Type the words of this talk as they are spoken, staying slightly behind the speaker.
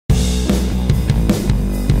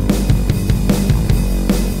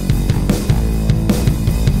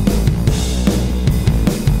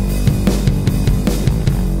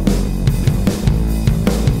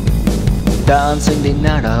dancing the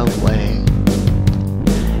night away.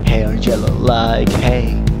 Hair yellow like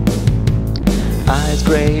hay, eyes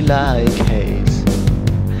grey like haze,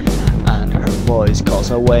 and her voice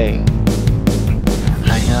calls away.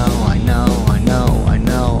 I know, I know, I know, I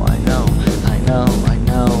know, I know, I know, I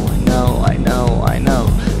know, I know, I know, I know,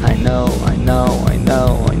 I know, I know, I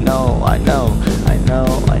know, I know, I know, I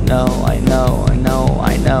know, I know, I know, I know,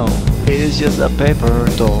 I know. It's just a paper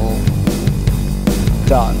doll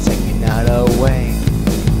dancing the night away.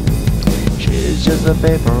 She's just a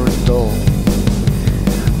paper doll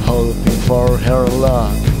hoping for her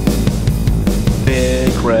love.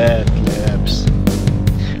 Big red lips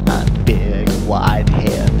and big white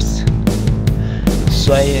hips,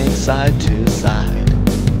 swaying side to side.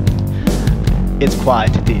 It's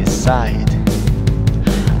quite the sight.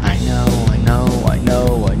 I know, I know, I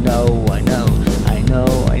know, I know, I know, I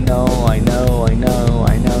know, I know, I know, I know,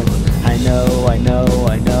 I know, I know, I know,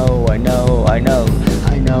 I know, I know, I know,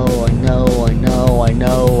 I know, I know, I know, I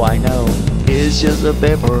know, I know. It's just a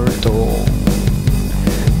paper doll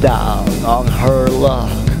down on her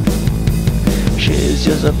luck. She's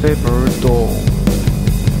just a paper doll,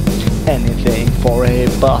 anything for a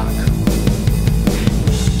buck.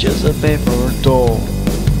 Just a paper doll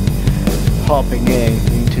hopping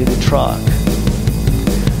into the truck.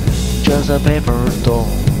 Just a paper doll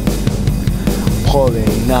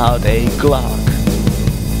pulling out a Glock.